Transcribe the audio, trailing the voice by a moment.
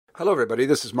Hello, everybody.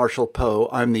 This is Marshall Poe.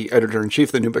 I'm the editor-in-chief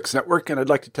of the New Books Network, and I'd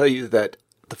like to tell you that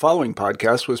the following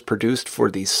podcast was produced for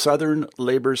the Southern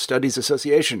Labor Studies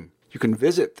Association. You can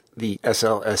visit the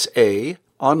SLSA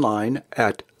online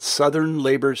at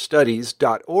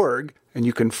southernlaborstudies.org, and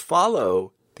you can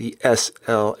follow the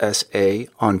SLSA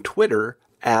on Twitter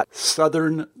at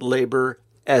Southern Labor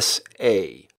SA.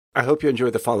 I hope you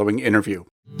enjoy the following interview.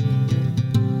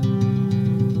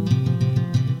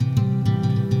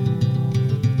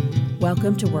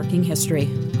 Welcome to Working History,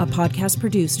 a podcast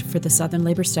produced for the Southern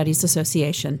Labor Studies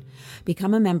Association.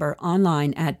 Become a member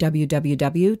online at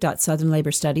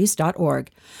www.southernlaborstudies.org.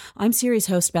 I'm series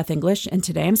host Beth English, and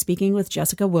today I'm speaking with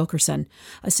Jessica Wilkerson,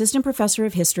 Assistant Professor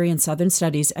of History and Southern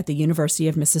Studies at the University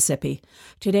of Mississippi.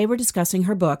 Today we're discussing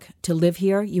her book, To Live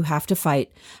Here, You Have to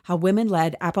Fight, How Women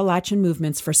Led Appalachian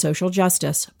Movements for Social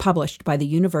Justice, published by the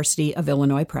University of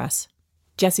Illinois Press.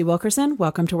 Jessie Wilkerson,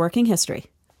 welcome to Working History.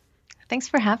 Thanks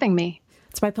for having me.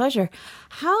 It's my pleasure.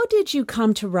 How did you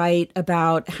come to write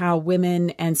about how women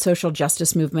and social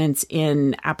justice movements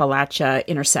in Appalachia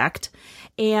intersect?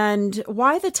 And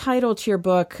why the title to your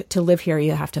book, To Live Here,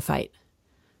 You Have to Fight?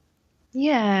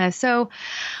 Yeah, so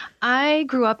I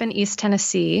grew up in East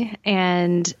Tennessee,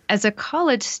 and as a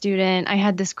college student, I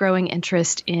had this growing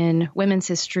interest in women's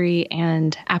history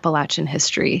and Appalachian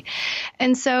history.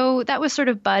 And so that was sort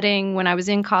of budding when I was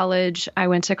in college. I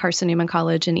went to Carson Newman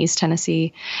College in East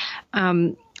Tennessee.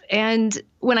 And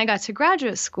when I got to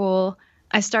graduate school,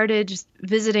 I started just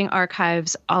visiting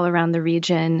archives all around the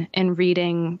region and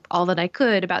reading all that I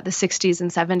could about the 60s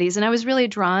and 70s. And I was really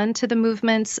drawn to the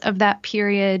movements of that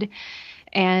period,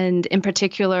 and in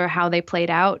particular, how they played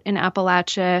out in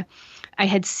Appalachia. I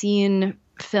had seen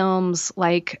films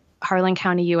like Harlan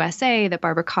County, USA, that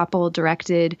Barbara Koppel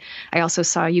directed. I also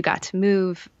saw You Got to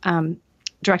Move,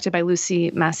 directed by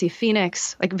Lucy Massey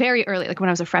Phoenix, like very early, like when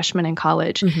I was a freshman in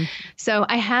college. Mm-hmm. So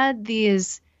I had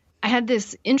this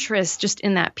interest just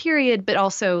in that period, but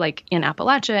also like in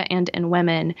Appalachia and in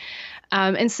women.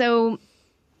 And so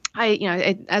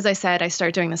as I said, I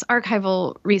started doing this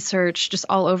archival research just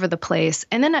all over the place.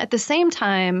 And then at the same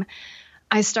time,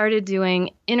 I started doing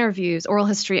interviews, oral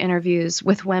history interviews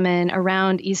with women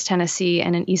around East Tennessee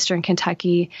and in Eastern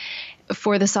Kentucky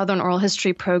for the Southern Oral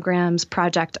History Program's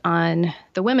project on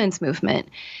the women's movement.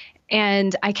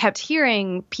 And I kept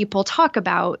hearing people talk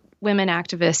about women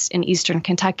activists in Eastern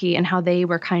Kentucky and how they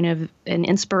were kind of an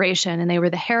inspiration and they were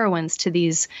the heroines to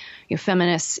these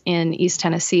feminists in East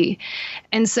Tennessee.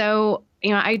 And so,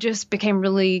 I just became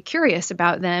really curious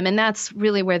about them. And that's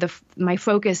really where my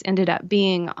focus ended up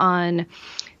being, on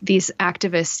these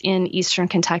activists in Eastern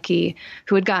Kentucky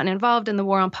who had gotten involved in the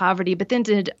war on poverty, but then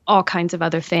did all kinds of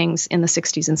other things in the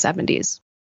 60s and 70s.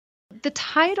 The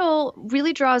title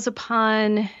really draws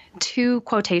upon two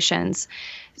quotations.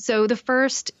 So the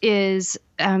first is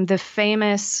the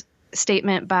famous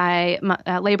statement by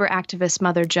labor activist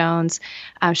Mother Jones.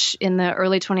 In the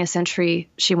early 20th century,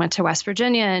 she went to West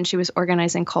Virginia and she was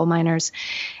organizing coal miners.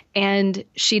 And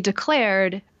she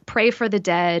declared, "Pray for the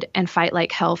dead and fight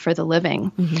like hell for the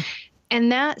living." Mm-hmm.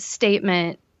 And that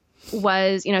statement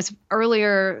was, it's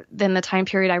earlier than the time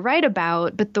period I write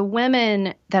about, but the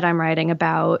women that I'm writing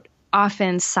about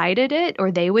often cited it,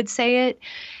 or they would say it.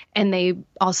 And they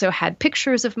also had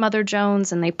pictures of Mother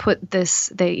Jones, and they put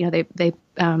this, they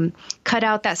cut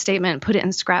out that statement and put it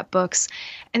in scrapbooks.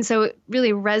 And so it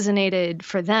really resonated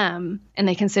for them, and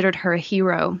they considered her a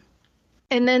hero.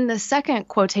 And then the second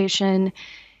quotation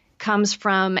comes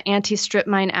from anti-strip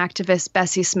mine activist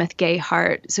Bessie Smith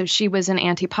Gayhart. So she was an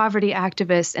anti-poverty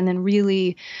activist and then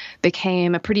really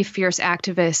became a pretty fierce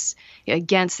activist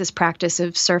against this practice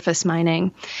of surface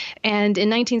mining. And in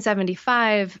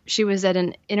 1975, she was at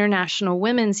an International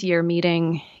Women's Year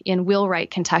meeting in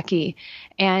Wheelwright, Kentucky.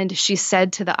 And she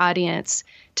said to the audience,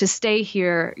 "To stay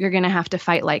here, you're going to have to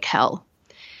fight like hell."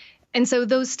 And so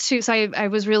those two, so I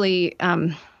was really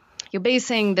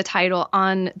basing the title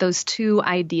on those two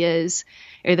ideas,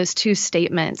 or those two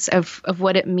statements of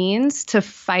what it means to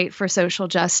fight for social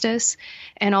justice,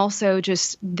 and also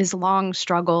just this long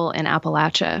struggle in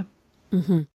Appalachia.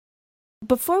 Mm-hmm.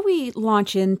 Before we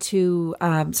launch into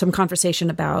some conversation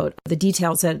about the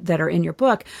details that are in your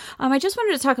book, I just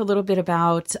wanted to talk a little bit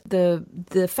about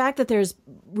the fact that there's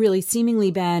really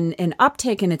seemingly been an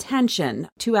uptick in attention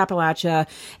to Appalachia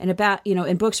and about,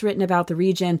 in books written about the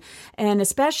region, and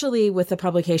especially with the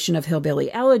publication of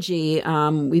Hillbilly Elegy,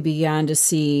 we began to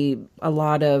see a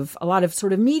lot of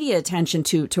sort of media attention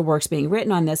to works being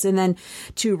written on this, and then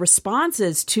to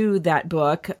responses to that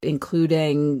book,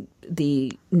 including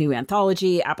the new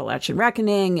anthology, Appalachian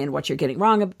Reckoning, and What You're Getting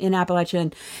Wrong in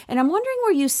Appalachian. And I'm wondering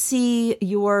where you see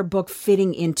your book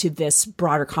fitting into this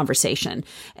broader conversation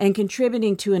and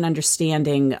contributing to an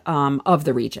understanding of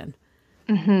the region.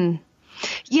 Mm-hmm.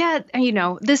 Yeah,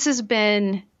 this has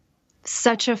been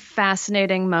such a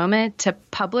fascinating moment to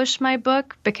publish my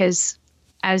book because,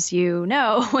 as you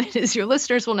know, and as your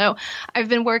listeners will know, I've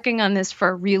been working on this for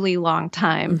a really long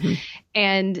time, mm-hmm.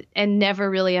 and never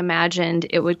really imagined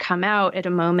it would come out at a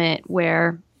moment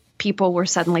where people were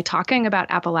suddenly talking about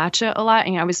Appalachia a lot.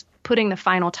 And I was putting the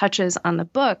final touches on the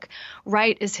book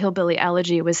right as Hillbilly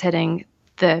Elegy was hitting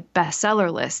the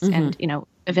bestseller list, mm-hmm. and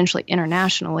eventually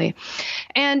internationally.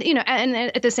 And and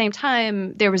at the same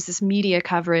time, there was this media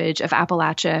coverage of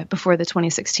Appalachia before the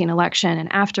 2016 election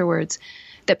and afterwards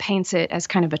that paints it as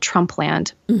kind of a Trump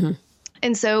land. Mm-hmm.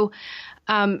 And so,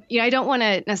 I don't want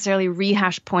to necessarily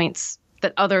rehash points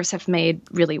that others have made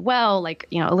really well. Like,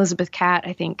 Elizabeth Catt,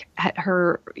 I think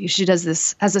she has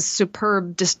a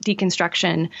superb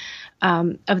deconstruction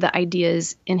of the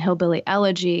ideas in Hillbilly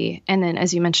Elegy. And then,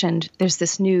 as you mentioned, there's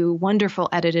this new wonderful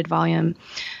edited volume,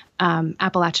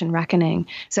 Appalachian Reckoning.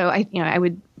 So I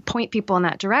would point people in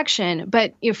that direction.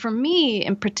 But for me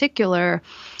in particular,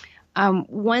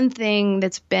 one thing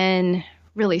that's been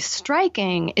really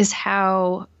striking is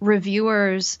how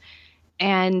reviewers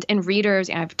and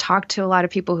readers, I've talked to a lot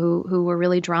of people who were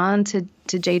really drawn to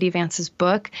J.D. Vance's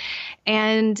book,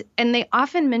 and they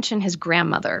often mention his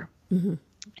grandmother. Mm-hmm.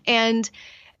 And,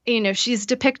 she's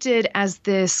depicted as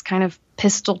this kind of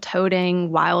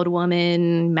pistol-toting wild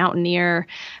woman, mountaineer,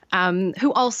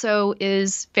 who also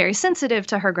is very sensitive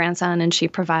to her grandson, and she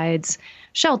provides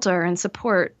shelter and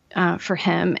support for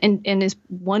him, and is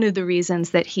one of the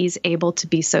reasons that he's able to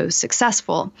be so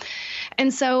successful.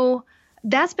 And so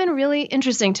that's been really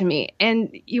interesting to me.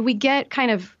 And we get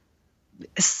kind of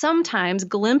sometimes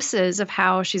glimpses of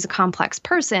how she's a complex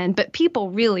person, but people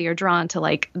really are drawn to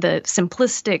like the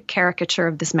simplistic caricature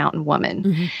of this mountain woman.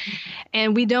 Mm-hmm.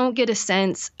 And we don't get a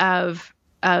sense of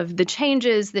the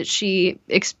changes that she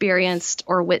experienced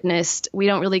or witnessed. We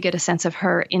don't really get a sense of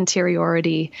her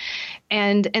interiority.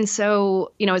 And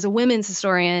so, as a women's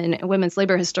historian, a women's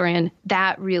labor historian,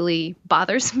 that really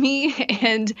bothers me.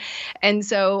 And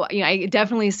so, I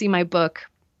definitely see my book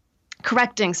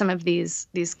correcting some of these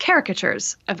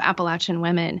caricatures of Appalachian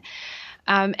women.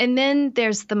 And then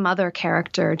there's the mother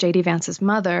character, J.D. Vance's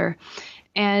mother.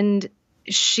 And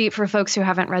she, for folks who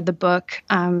haven't read the book,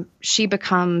 she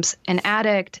becomes an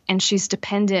addict, and she's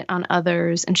dependent on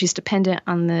others, and she's dependent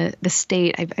on the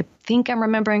state. I think I'm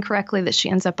remembering correctly that she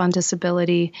ends up on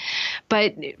disability.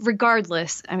 But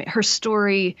regardless, her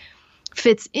story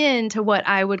fits into what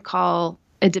I would call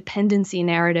a dependency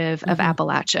narrative of mm-hmm.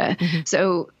 Appalachia. Mm-hmm.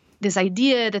 So this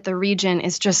idea that the region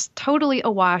is just totally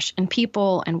awash in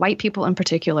people, and white people in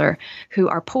particular, who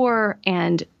are poor,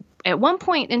 and at one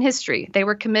point in history, they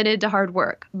were committed to hard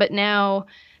work, but now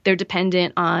they're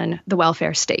dependent on the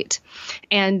welfare state.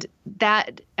 And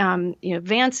that,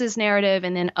 Vance's narrative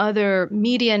and then other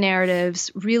media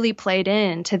narratives really played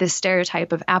into this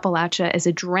stereotype of Appalachia as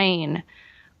a drain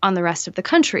on the rest of the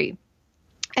country.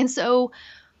 And so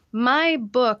my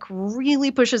book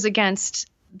really pushes against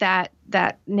that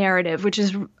narrative, which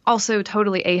is also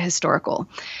totally ahistorical.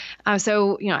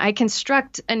 So I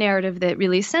construct a narrative that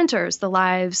really centers the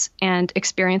lives and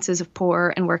experiences of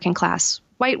poor and working class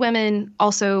white women,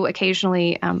 also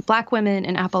occasionally Black women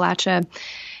in Appalachia.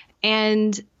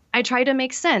 And I try to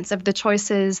make sense of the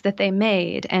choices that they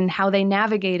made and how they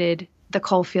navigated the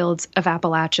coal fields of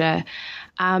Appalachia.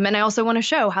 And I also want to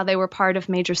show how they were part of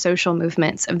major social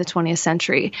movements of the 20th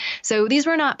century. So these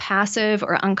were not passive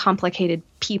or uncomplicated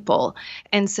people.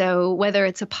 And so whether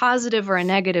it's a positive or a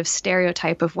negative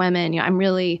stereotype of women, I'm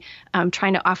really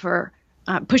trying to offer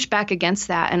push back against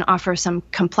that and offer some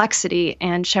complexity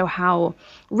and show how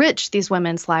rich these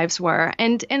women's lives were,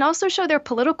 and also show their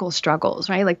political struggles,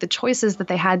 right? Like the choices that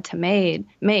they had to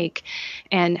make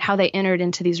and how they entered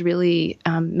into these really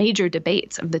major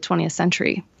debates of the 20th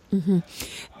century. Mm-hmm.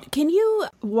 Can you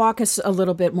walk us a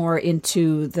little bit more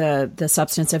into the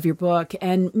substance of your book,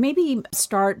 and maybe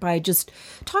start by just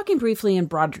talking briefly in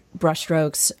broad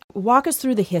brushstrokes? Walk us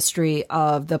through the history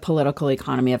of the political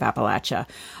economy of Appalachia.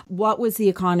 What was the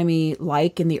economy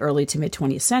like in the early to mid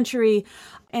 20th century?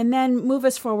 And then move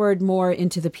us forward more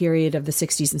into the period of the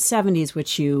 60s and 70s,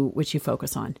 which you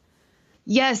focus on.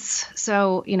 Yes.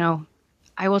 So,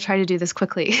 I will try to do this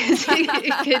quickly.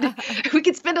 We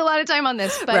could spend a lot of time on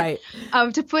this, but right.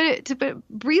 To put it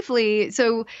briefly,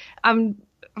 so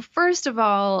first of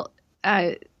all,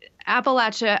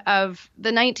 Appalachia of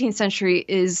the 19th century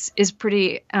is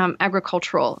pretty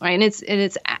agricultural, right? And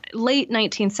it's late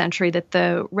 19th century that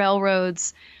the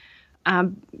railroads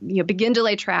begin to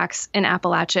lay tracks in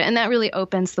Appalachia, and that really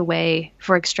opens the way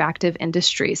for extractive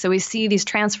industry. So we see these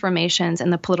transformations in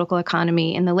the political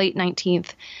economy in the late 19th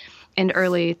and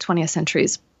early 20th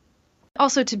centuries.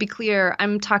 Also, to be clear,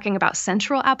 I'm talking about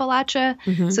central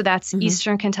Appalachia. So that's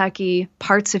eastern Kentucky,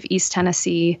 parts of East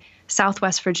Tennessee,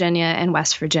 Southwest Virginia, and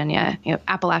West Virginia.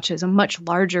 Appalachia is a much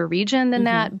larger region than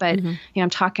that, but I'm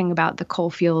talking about the coal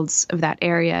fields of that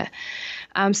area.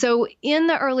 So in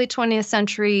the early 20th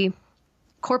century,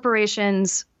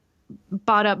 corporations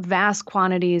bought up vast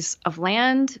quantities of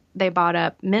land. They bought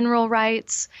up mineral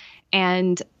rights,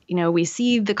 and we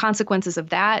see the consequences of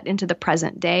that into the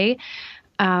present day.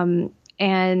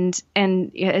 And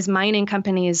as mining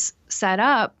companies set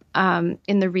up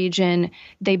in the region,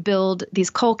 they build these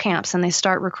coal camps and they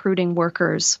start recruiting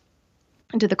workers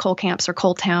into the coal camps or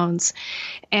coal towns.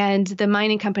 And the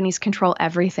mining companies control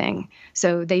everything.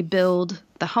 So they build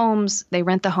the homes, they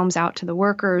rent the homes out to the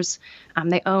workers,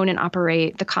 they own and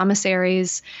operate the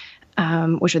commissaries,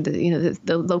 which are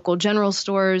the local general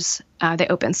stores. They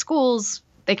open schools,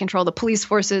 they control the police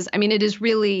forces. I mean, it is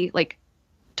really like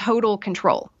total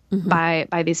control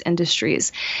by these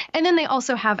industries. And then they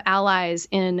also have allies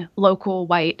in local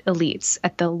white elites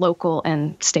at the local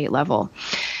and state level.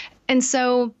 And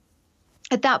so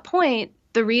at that point,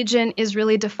 the region is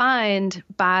really defined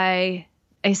by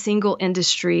a single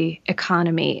industry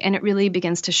economy, and it really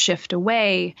begins to shift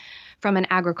away from an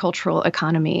agricultural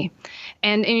economy.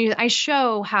 And I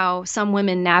show how some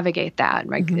women navigate that.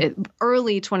 Right?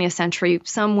 Early 20th century,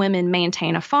 some women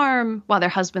maintain a farm while their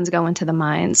husbands go into the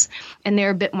mines, and they're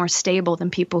a bit more stable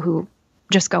than people who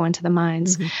just go into the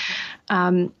mines.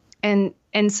 I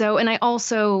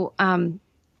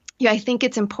think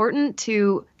it's important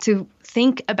to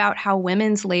think about how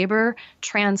women's labor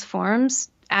transforms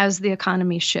as the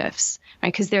economy shifts,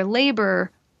 right? Because their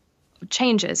labor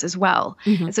changes as well.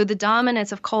 And so the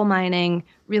dominance of coal mining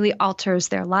really alters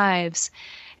their lives.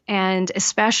 And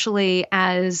especially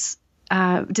as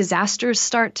disasters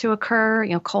start to occur,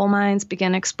 coal mines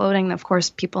begin exploding. Of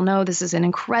course, people know this is an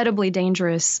incredibly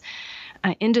dangerous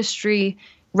industry.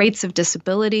 Rates of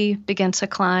disability begin to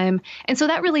climb. And so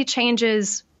that really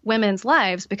changes women's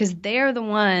lives because they're the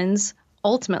ones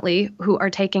ultimately who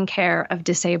are taking care of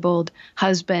disabled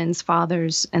husbands,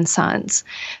 fathers, and sons.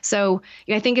 So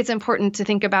I think it's important to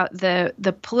think about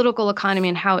the political economy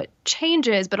and how it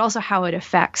changes, but also how it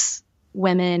affects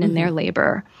women and their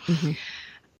labor.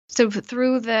 So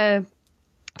through the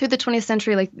 20th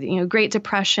century, Great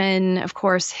Depression, of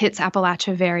course, hits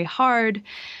Appalachia very hard,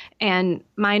 and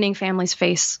mining families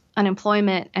face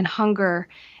unemployment and hunger.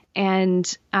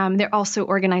 And they're also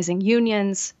organizing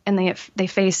unions, and they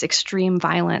face extreme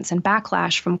violence and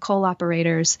backlash from coal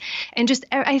operators. And just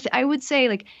I would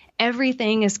say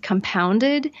everything is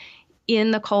compounded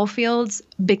in the coal fields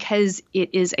because it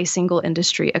is a single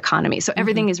industry economy. So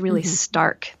everything is really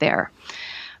stark there.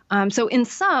 So in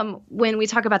sum, when we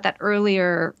talk about that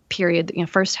earlier period,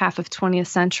 first half of 20th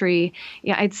century,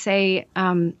 I'd say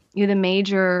the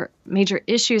major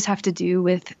issues have to do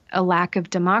with a lack of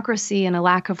democracy and a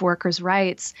lack of workers'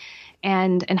 rights,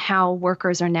 and how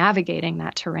workers are navigating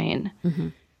that terrain.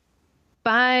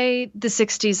 By the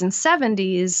 60s and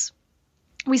 70s,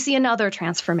 we see another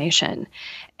transformation,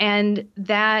 and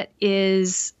that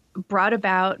is brought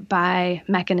about by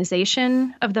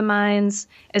mechanization of the mines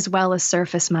as well as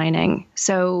surface mining.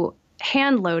 So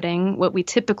hand loading, what we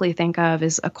typically think of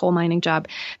as a coal mining job,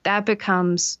 that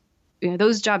becomes,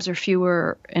 those jobs are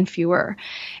fewer and fewer.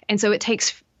 And so it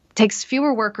takes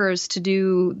fewer workers to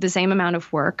do the same amount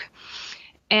of work.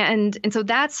 And so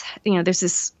that's, there's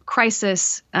this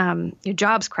crisis,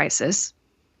 jobs crisis.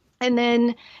 And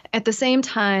then at the same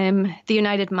time, the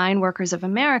United Mine Workers of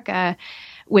America,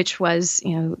 which was,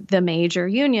 the major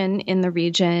union in the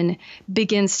region,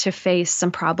 begins to face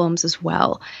some problems as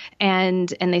well.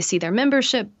 And they see their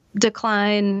membership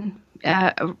decline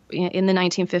in the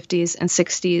 1950s and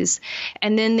 60s.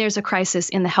 And then there's a crisis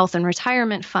in the Health and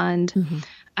Retirement Fund,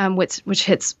 which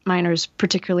hits miners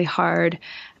particularly hard.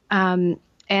 And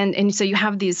so you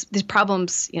have these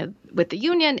problems, with the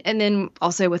union, and then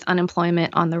also with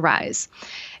unemployment on the rise.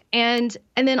 And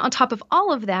then on top of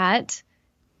all of that,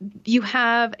 you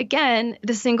have, again,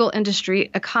 the single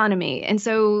industry economy. And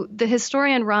so the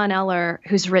historian Ron Eller,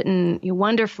 who's written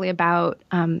wonderfully about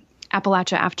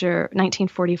Appalachia after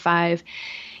 1945,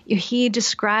 he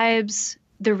describes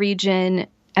the region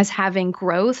as having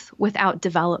growth without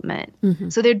development.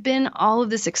 So there'd been all of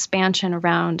this expansion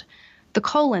around the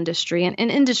coal industry and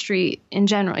industry in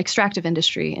general, extractive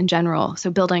industry in general, so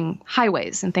building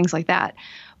highways and things like that.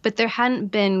 But there hadn't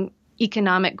been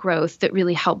economic growth that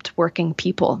really helped working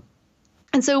people.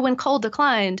 And so when coal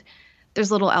declined,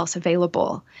 there's little else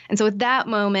available. And so at that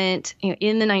moment,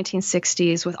 in the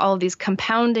 1960s, with all of these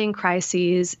compounding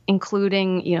crises,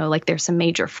 including, like there's some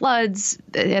major floods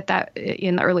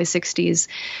in the early 60s,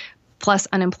 plus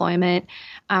unemployment,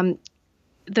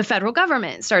 the federal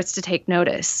government starts to take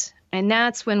notice. And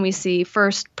that's when we see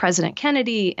first President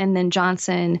Kennedy and then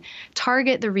Johnson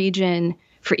target the region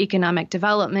for economic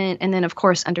development. And then, of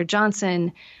course, under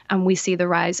Johnson, we see the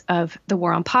rise of the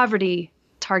War on Poverty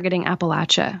targeting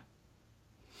Appalachia.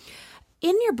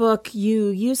 In your book, you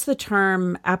use the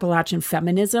term Appalachian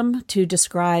feminism to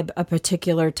describe a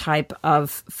particular type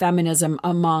of feminism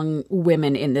among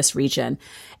women in this region.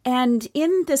 And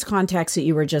in this context that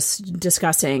you were just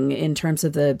discussing in terms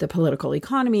of the political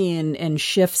economy and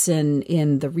shifts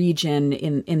in the region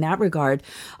in that regard,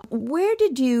 where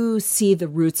did you see the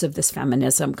roots of this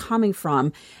feminism coming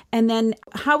from? And then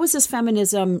how was this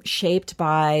feminism shaped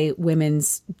by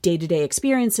women's day-to-day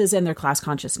experiences and their class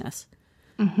consciousness?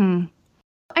 Mm-hmm.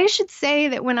 I should say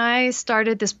that when I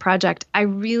started this project, I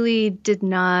really did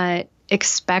not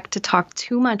expect to talk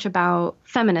too much about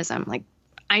feminism. Like,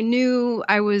 I knew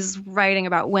I was writing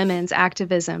about women's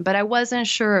activism, but I wasn't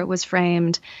sure it was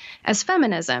framed as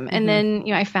feminism. And then,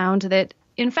 I found that,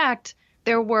 in fact,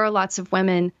 there were lots of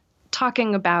women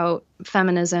talking about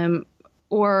feminism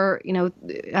or,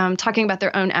 talking about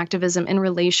their own activism in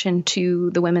relation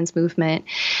to the women's movement.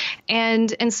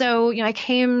 And so, I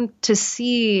came to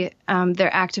see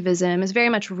their activism as very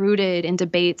much rooted in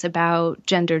debates about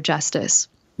gender justice.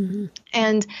 Mm-hmm.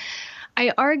 And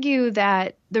I argue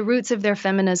that the roots of their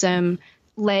feminism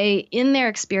lay in their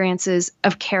experiences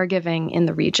of caregiving in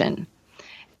the region.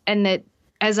 And that,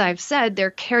 as I've said,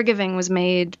 their caregiving was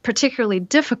made particularly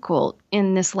difficult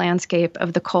in this landscape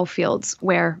of the coal fields,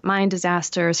 where mine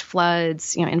disasters,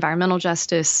 floods, environmental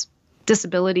justice,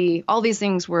 disability, all these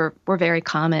things were very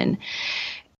common.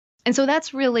 And so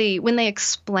that's really, when they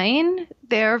explain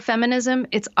their feminism,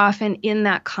 it's often in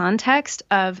that context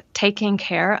of taking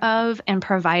care of and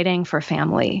providing for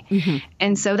family. Mm-hmm.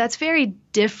 And so that's very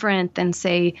different than,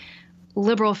 say,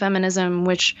 liberal feminism,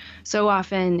 which so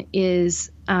often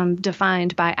is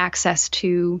defined by access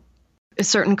to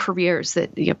certain careers,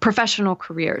 that professional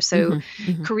careers, so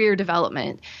career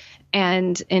development,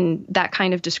 and in that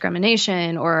kind of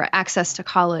discrimination or access to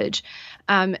college.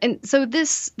 And so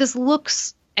this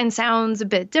looks and sounds a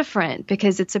bit different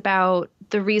because it's about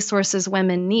the resources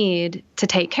women need to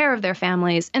take care of their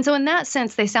families. And so in that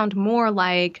sense, they sound more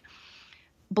like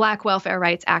Black welfare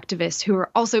rights activists who are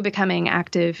also becoming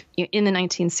active in the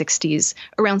 1960s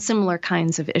around similar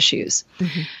kinds of issues.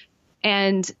 Mm-hmm.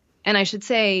 And I should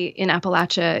say, in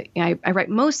Appalachia, I write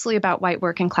mostly about white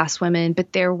working class women,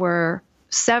 but there were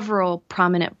several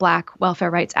prominent Black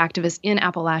welfare rights activists in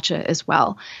Appalachia as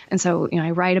well. And so,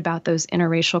 I write about those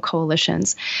interracial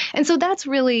coalitions. And so that's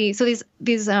really, so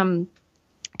these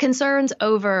concerns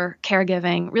over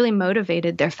caregiving really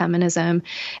motivated their feminism.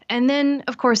 And then,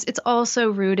 of course, it's also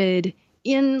rooted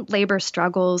in labor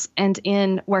struggles and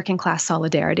in working class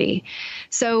solidarity.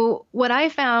 So what I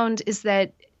found is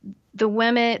that the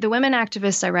women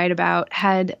activists I write about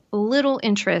had little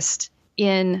interest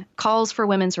in calls for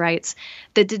women's rights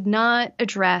that did not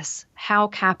address how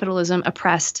capitalism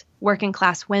oppressed working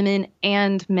class women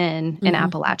and men in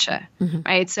Appalachia,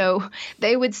 right? So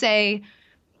they would say,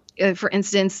 for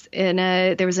instance,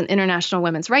 there was an International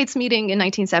Women's Rights meeting in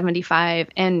 1975,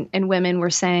 and women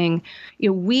were saying,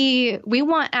 we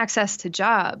want access to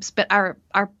jobs, but our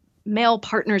male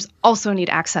partners also need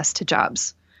access to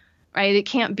jobs, right? It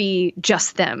can't be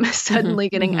just them suddenly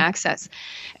getting access.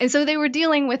 And so they were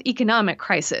dealing with economic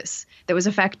crisis that was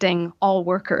affecting all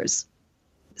workers.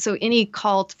 So any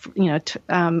call,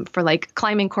 for like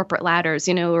climbing corporate ladders,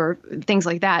 or things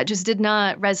like that, just did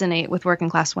not resonate with working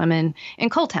class women in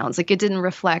coal towns. Like, it didn't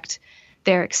reflect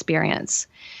their experience.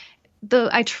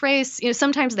 I trace,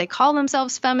 sometimes they call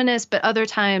themselves feminists, but other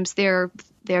times they're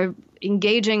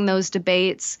engaging those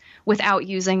debates without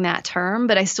using that term.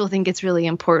 But I still think it's really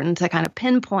important to kind of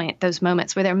pinpoint those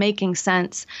moments where they're making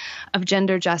sense of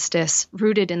gender justice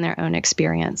rooted in their own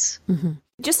experience. Mm-hmm.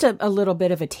 Just a little bit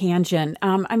of a tangent.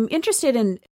 I'm interested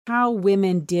in how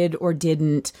women did or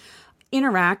didn't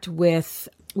interact with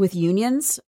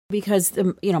unions, because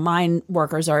mine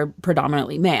workers are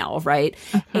predominantly male, right?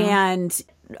 Uh-huh. And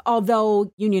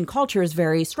although union culture is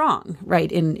very strong,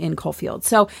 right, in coal fields.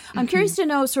 So I'm curious to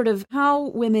know sort of how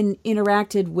women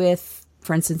interacted with,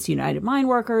 for instance, United Mine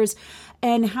Workers,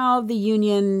 and how the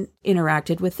union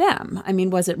interacted with them. I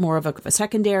mean, was it more of a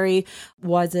secondary?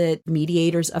 Was it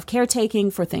mediators of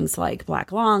caretaking for things like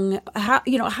Black Lung?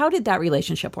 How did that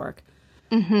relationship work?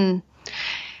 Mm-hmm.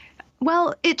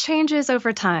 Well, it changes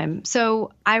over time.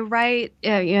 So I write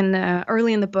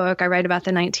early in the book, I write about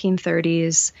the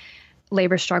 1930s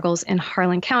labor struggles in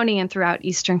Harlan County and throughout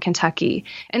eastern Kentucky.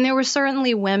 And there were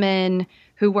certainly women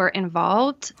who were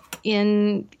involved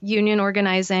in union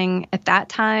organizing at that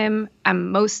time.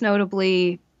 Most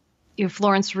notably,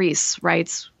 Florence Reese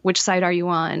writes, "Which Side Are You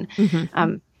On?"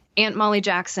 Mm-hmm. Aunt Molly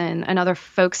Jackson, another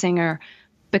folk singer,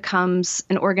 becomes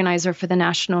an organizer for the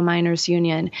National Miners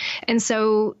Union. And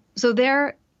so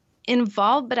they're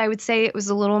involved, but I would say it was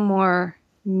a little more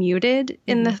muted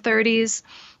in the 30s.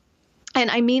 And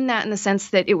I mean that in the sense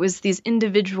that it was these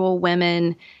individual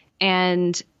women,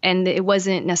 and it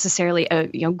wasn't necessarily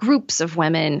groups of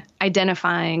women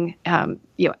identifying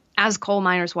as coal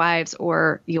miners' wives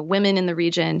or women in the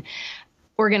region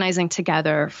organizing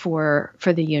together for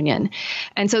the union.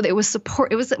 And so it was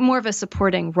more of a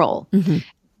supporting role. Mm-hmm.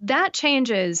 That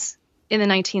changes in the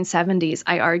 1970s,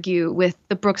 I argue, with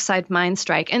the Brookside mine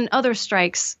strike and other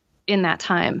strikes in that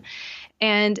time.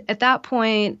 And at that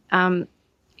point,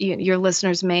 your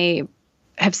listeners may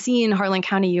have seen Harlan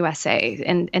County, USA,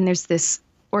 and there's this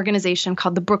organization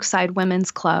called the Brookside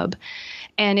Women's Club,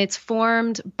 and it's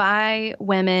formed by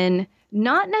women,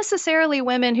 not necessarily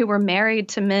women who were married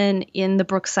to men in the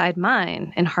Brookside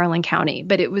mine in Harlan County,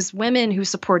 but it was women who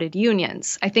supported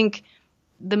unions. I think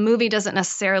the movie doesn't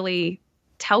necessarily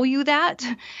tell you that.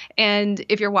 And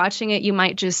if you're watching it, you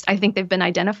might I think they've been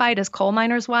identified as coal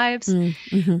miners' wives.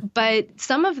 Mm-hmm. But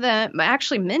some of them,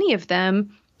 actually many of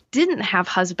them, didn't have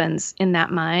husbands in that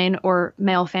mine or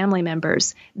male family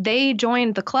members. They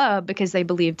joined the club because they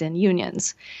believed in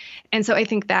unions. And so I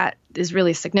think that is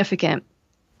really significant.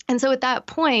 And so at that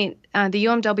point, the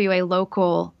UMWA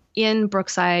local in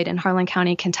Brookside and Harlan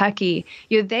County, Kentucky,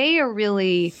 they are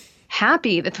really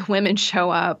happy that the women show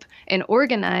up and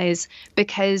organize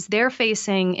because they're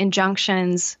facing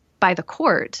injunctions by the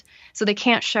court. So they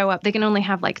can't show up. They can only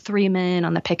have like 3 men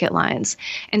on the picket lines.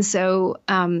 And so,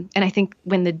 and I think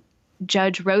when the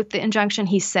judge wrote the injunction,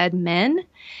 he said men.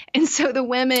 And so the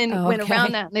women went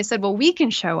around that and they said, well, we can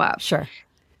show up. Sure.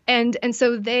 And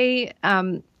so they,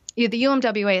 the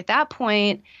UMWA at that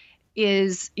point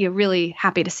is really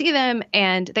happy to see them.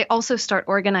 And they also start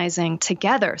organizing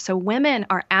together. So women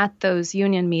are at those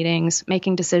union meetings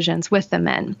making decisions with the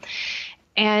men.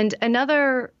 And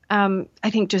another, I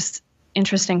think, just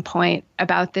interesting point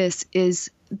about this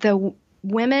is the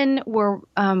women were,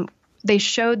 they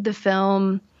showed the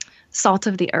film Salt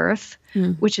of the Earth,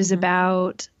 which is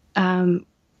about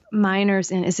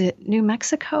miners in, is it New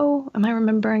Mexico? Am I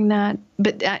remembering that?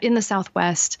 But in the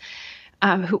Southwest,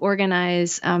 who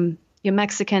organize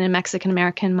Mexican and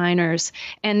Mexican-American miners,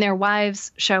 and their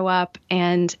wives show up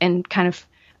and kind of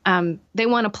they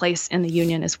want a place in the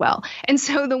union as well. And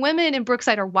so the women in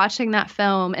Brookside are watching that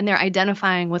film and they're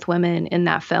identifying with women in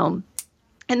that film.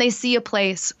 And they see a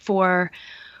place for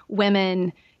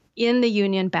women in the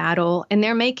union battle, and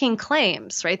they're making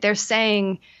claims, right? They're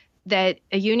saying that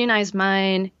a unionized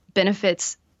mine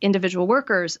benefits individual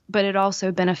workers, but it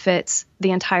also benefits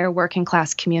the entire working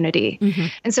class community. Mm-hmm.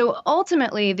 And so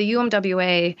ultimately, the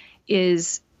UMWA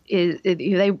is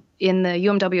they in the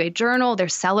UMWA Journal, they're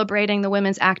celebrating the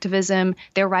women's activism.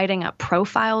 They're writing up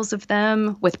profiles of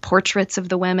them with portraits of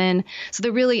the women. So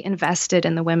they're really invested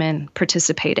in the women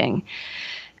participating.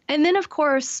 And then, of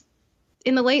course,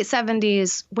 in the late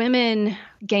 70s, women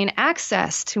gain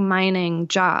access to mining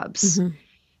jobs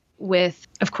with,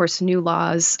 of course, new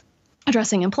laws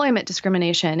addressing employment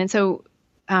discrimination. And so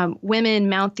women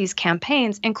mount these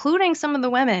campaigns, including some of the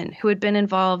women who had been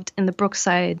involved in the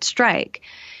Brookside strike.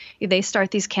 They start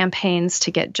these campaigns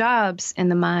to get jobs in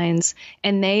the mines,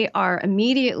 and they are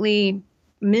immediately,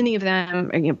 many of them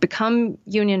become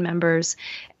union members,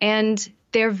 and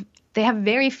they have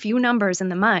very few numbers in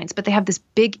the mines, but they have this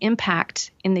big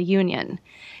impact in the union.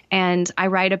 And I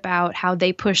write about how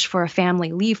they push for a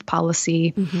family leave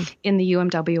policy in the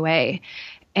UMWA.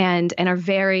 And are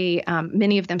very,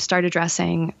 many of them start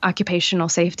addressing occupational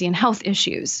safety and health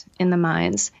issues in the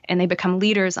mines, and they become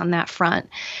leaders on that front.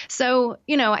 So,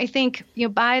 I think,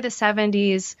 by the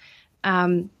 70s,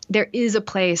 there is a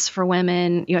place for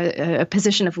women, a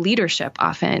position of leadership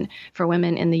often for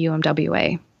women in the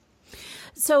UMWA.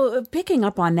 So picking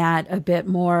up on that a bit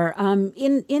more,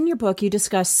 in your book, you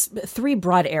discuss 3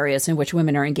 broad areas in which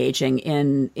women are engaging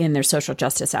in their social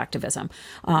justice activism: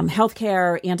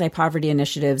 healthcare, anti-poverty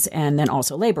initiatives, and then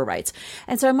also labor rights.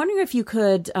 And so I'm wondering if you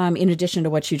could, in addition to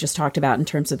what you just talked about in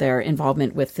terms of their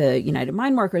involvement with the United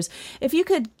Mine Workers, if you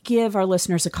could give our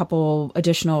listeners a couple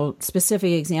additional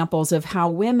specific examples of how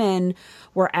women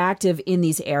were active in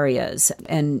these areas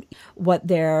and what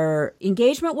their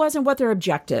engagement was and what their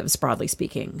objectives, broadly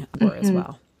speaking, were as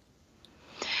well.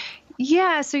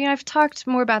 Yeah, so I've talked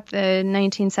more about the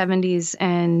 1970s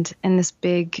and this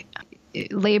big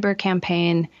labor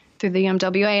campaign through the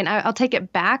UMWA, and I'll take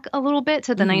it back a little bit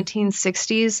to the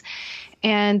 1960s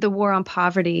and the war on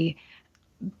poverty,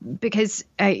 because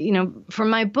for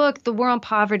my book, the war on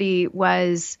poverty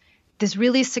was this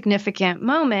really significant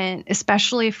moment,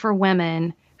 especially for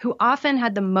women who often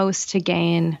had the most to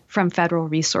gain from federal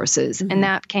resources, and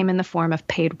that came in the form of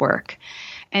paid work.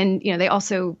 And they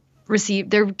also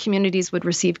their communities would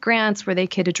receive grants where they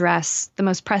could address the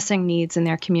most pressing needs in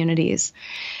their communities.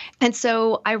 And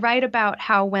so I write about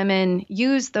how women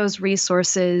use those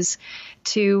resources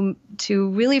to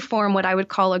really form what I would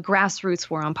call a grassroots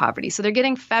war on poverty. So they're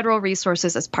getting federal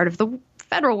resources as part of the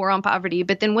federal war on poverty,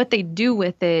 but then what they do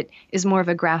with it is more of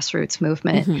a grassroots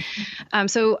movement.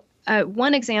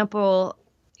 One example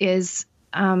is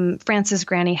Frances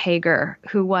Granny Hager,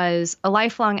 who was a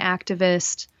lifelong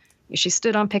activist. She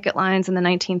stood on picket lines in the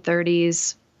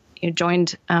 1930s,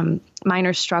 joined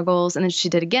minor struggles, and then she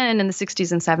did again in the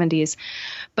 60s and 70s.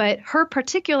 But her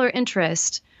particular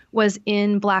interest was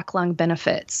in Black lung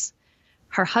benefits.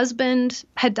 Her husband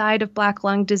had died of Black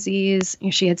lung disease.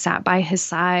 She had sat by his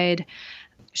side.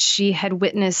 She had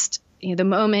witnessed the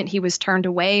moment he was turned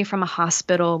away from a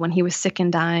hospital when he was sick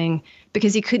and dying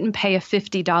because he couldn't pay a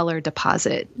 $50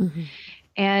 deposit.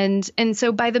 And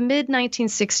so by the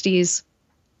mid-1960s,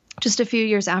 just a few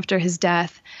years after his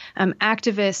death,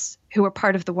 activists who were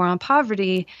part of the war on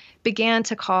poverty began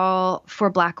to call for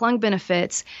Black lung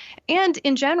benefits. And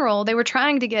in general, they were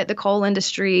trying to get the coal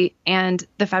industry and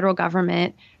the federal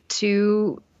government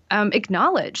to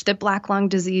acknowledge that Black lung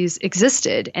disease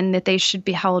existed and that they should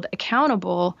be held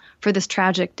accountable for this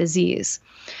tragic disease.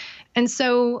 And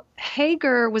so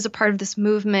Hager was a part of this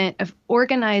movement of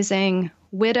organizing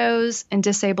widows and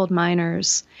disabled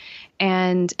minors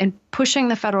and pushing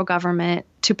the federal government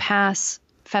to pass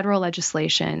federal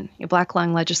legislation, Black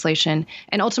lung legislation.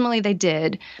 And ultimately they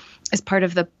did as part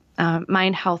of the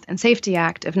Mine Health and Safety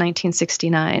Act of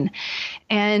 1969.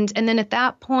 And then at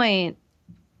that point,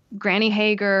 Granny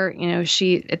Hager,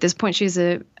 at this point, she's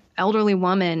an elderly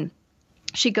woman.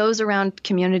 She goes around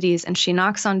communities and she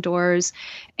knocks on doors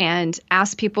and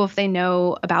asks people if they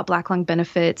know about Black lung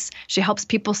benefits. She helps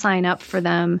people sign up for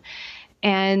them.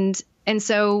 And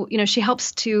so, she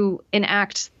helps to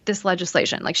enact this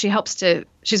legislation.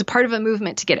 She's a part of a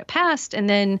movement to get it passed and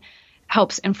then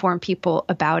helps inform people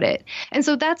about it. And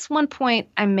so that's one point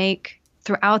I make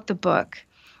throughout the book,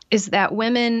 is that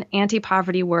women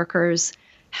anti-poverty workers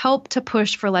help to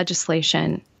push for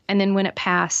legislation, and then when it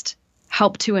passed,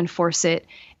 help to enforce it.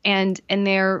 And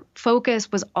their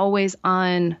focus was always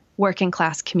on working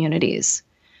class communities,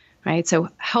 right? So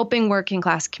helping working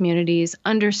class communities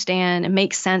understand and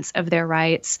make sense of their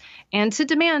rights and to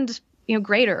demand,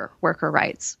 greater worker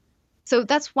rights. So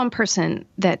that's one person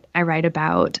that I write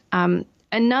about.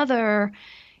 Another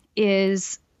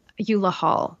is Eula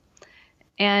Hall.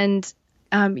 And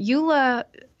Eula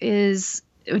is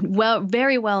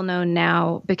very well known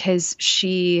now because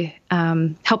she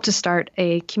helped to start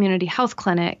a community health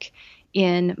clinic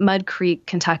in Mud Creek,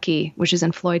 Kentucky, which is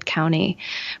in Floyd County.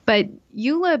 But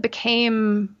Eula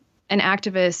became an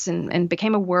activist and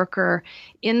became a worker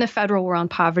in the federal war on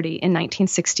poverty in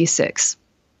 1966.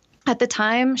 At the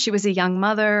time, she was a young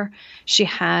mother. She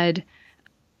had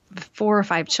 4 or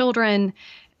 5 children.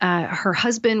 Her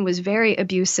husband was very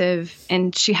abusive,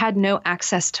 and she had no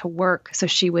access to work. So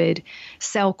she would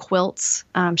sell quilts.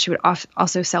 She would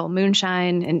also sell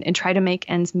moonshine and try to make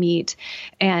ends meet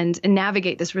and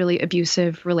navigate this really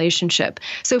abusive relationship.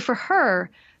 So for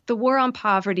her, the war on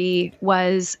poverty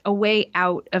was a way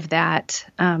out of that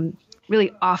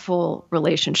really awful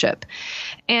relationship.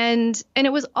 And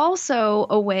it was also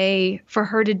a way for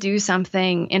her to do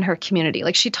something in her community.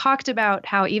 Like, she talked about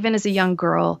how even as a young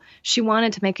girl, she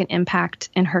wanted to make an impact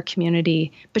in her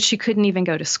community, but she couldn't even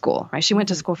go to school, right? She went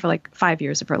to school for like 5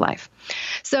 years of her life.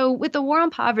 So with the war on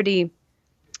poverty,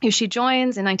 she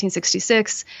joins in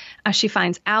 1966. She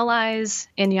finds allies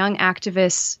in young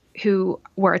activists who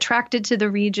were attracted to the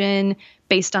region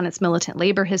based on its militant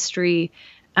labor history.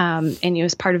 And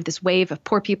as part of this wave of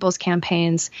poor people's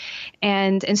campaigns.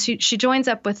 And she joins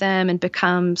up with them and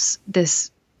becomes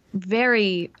this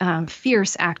very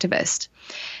fierce activist.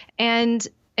 And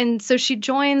so she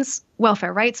joins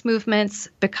welfare rights movements,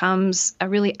 becomes a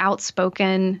really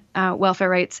outspoken welfare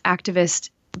rights activist,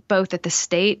 both at the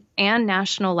state and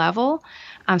national level.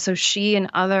 So she and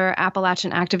other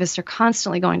Appalachian activists are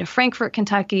constantly going to Frankfort,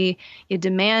 Kentucky,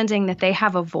 demanding that they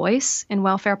have a voice in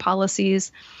welfare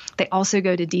policies. They also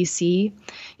go to D.C.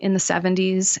 in the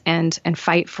 70s and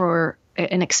fight for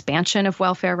an expansion of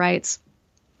welfare rights.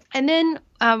 And then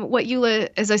what Eula,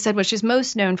 as I said, what she's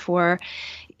most known for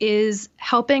is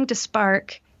helping to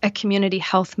spark a community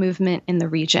health movement in the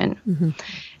region. Mm-hmm.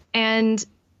 And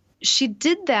she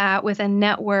did that with a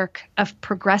network of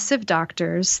progressive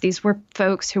doctors. These were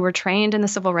folks who were trained in the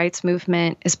civil rights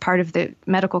movement as part of the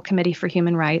Medical Committee for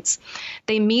Human Rights.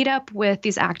 They meet up with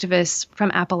these activists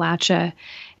from Appalachia,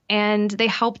 and they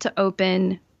help to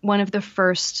open one of the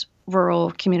first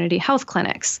rural community health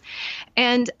clinics.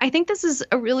 And I think this is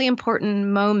a really important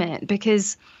moment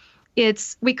because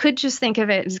we could just think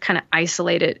of it as kind of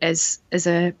isolated as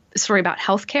a story about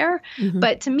healthcare. Mm-hmm.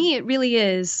 But to me, it really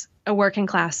is a working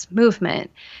class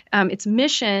movement. Its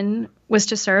mission was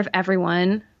to serve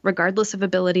everyone, regardless of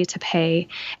ability to pay.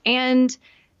 And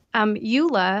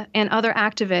Eula and other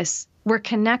activists were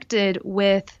connected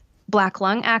with Black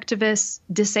lung activists,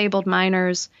 disabled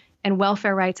miners, and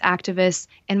welfare rights activists.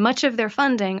 And much of their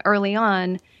funding early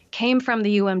on came from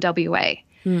the UMWA.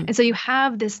 And so you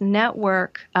have this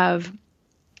network of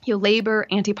labor,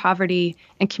 anti-poverty,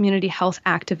 and community health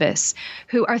activists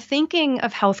who are thinking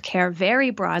of healthcare very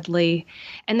broadly,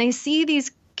 and they see these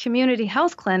community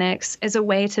health clinics as a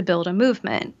way to build a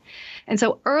movement. And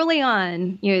so early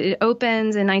on, it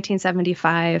opens in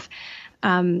 1975,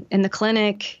 and the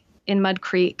clinic in Mud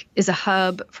Creek is a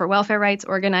hub for welfare rights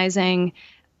organizing.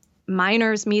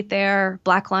 Miners meet there,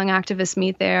 Black lung activists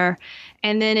meet there,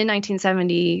 and then in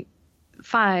 1975,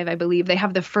 I believe, they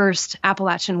have the first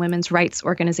Appalachian women's rights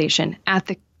organization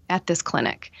at this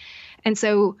clinic. And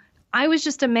so I was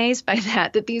just amazed by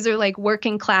that these are like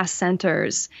working class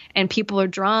centers and people are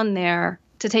drawn there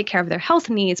to take care of their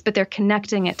health needs, but they're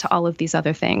connecting it to all of these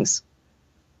other things.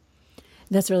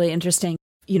 That's really interesting.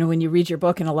 When you read your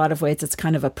book, in a lot of ways, it's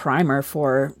kind of a primer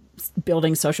for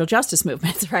building social justice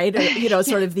movements, right?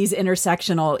 Sort of these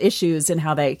intersectional issues and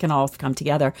how they can all come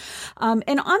together. And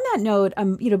on that note,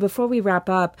 before we wrap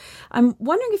up, I'm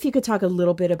wondering if you could talk a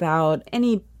little bit about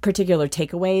any particular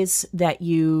takeaways that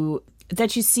you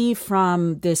see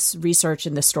from this research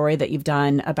and the story that you've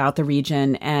done about the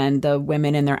region and the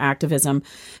women and their activism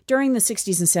during the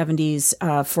 60s and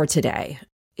 70s for today.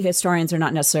 Historians are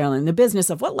not necessarily in the business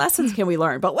of what lessons can we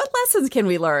learn, but what lessons can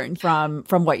we learn from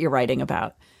what you're writing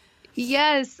about?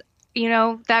 Yes.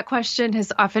 That question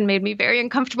has often made me very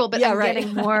uncomfortable, but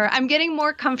I'm getting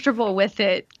more comfortable with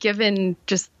it given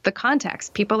just the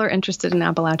context. People are interested in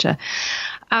Appalachia.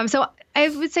 So I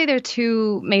would say there are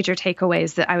two major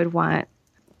takeaways that I would want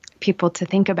people to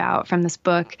think about from this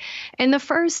book. And the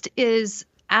first is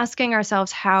asking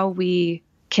ourselves how we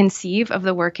conceive of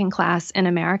the working class in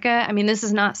America. I mean, this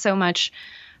is not so much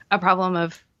a problem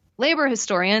of labor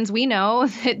historians. We know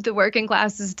that the working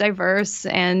class is diverse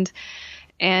and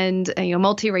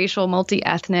multiracial,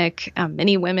 multi-ethnic.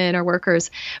 Many women are workers,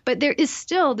 but there is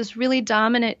still this really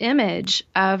dominant image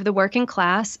of the working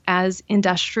class as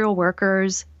industrial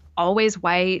workers, always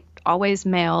white, always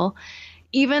male,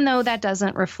 even though that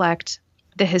doesn't reflect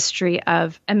the history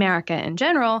of America in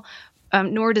general,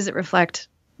 nor does it reflect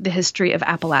the history of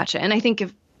Appalachia. And I think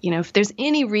if there's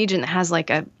any region that has like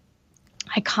a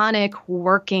iconic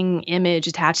working image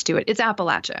attached to it, it's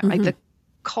Appalachia. Mm-hmm. Like the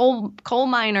coal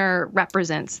miner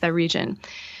represents the region,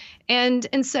 and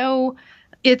so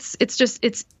it's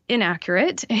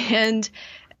inaccurate. And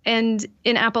in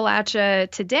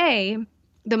Appalachia today,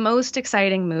 the most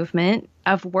exciting movement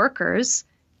of workers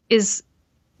is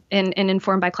and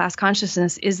informed by class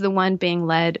consciousness is the one being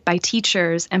led by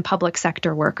teachers and public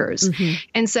sector workers. Mm-hmm.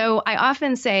 And so I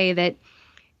often say that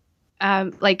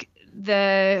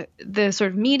the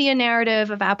sort of media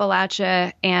narrative of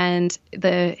Appalachia and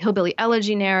the hillbilly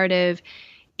elegy narrative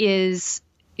is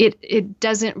it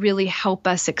doesn't really help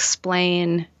us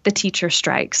explain the teacher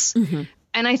strikes. Mm-hmm.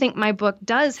 And I think my book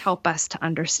does help us to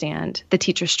understand the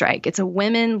teacher strike. It's a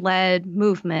women-led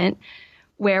movement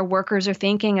where workers are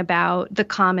thinking about the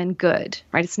common good,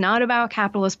 right? It's not about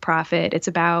capitalist profit. It's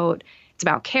about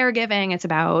caregiving. It's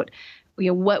about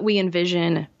what we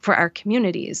envision for our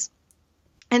communities.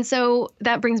 And so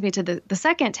that brings me to the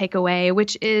second takeaway,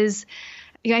 which is,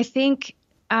 I think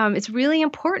it's really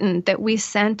important that we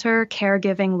center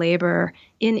caregiving labor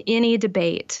in any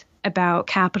debate about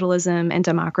capitalism and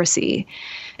democracy.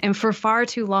 And for far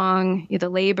too long, the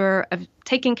labor of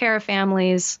taking care of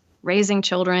families, raising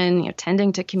children,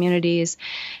 tending to communities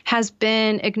has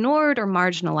been ignored or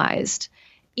marginalized,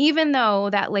 even though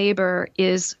that labor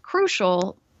is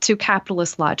crucial to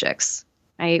capitalist logics.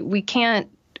 Right? We can't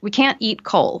eat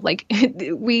coal. Like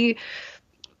we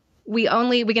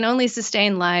can only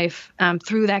sustain life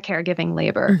through that caregiving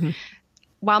labor. Mm-hmm.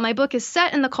 While my book is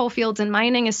set in the coal fields and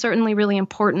mining is certainly really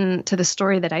important to the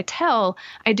story that I tell,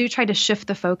 I do try to shift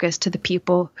the focus to the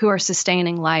people who are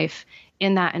sustaining life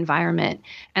in that environment.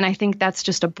 And I think that's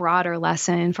just a broader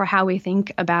lesson for how we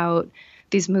think about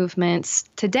these movements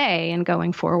today and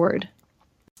going forward.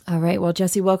 All right. Well,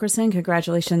 Jessie Wilkerson,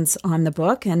 congratulations on the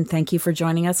book, and thank you for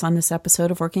joining us on this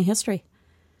episode of Working History.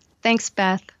 Thanks,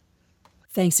 Beth.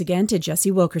 Thanks again to Jessie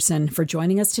Wilkerson for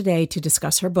joining us today to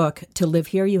discuss her book, To Live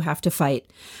Here, You Have to Fight.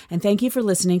 And thank you for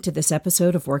listening to this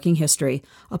episode of Working History,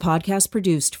 a podcast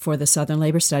produced for the Southern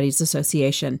Labor Studies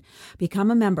Association.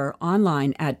 Become a member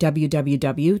online at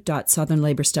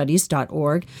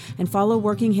www.southernlaborstudies.org and follow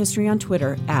Working History on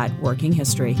Twitter at Working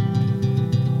History.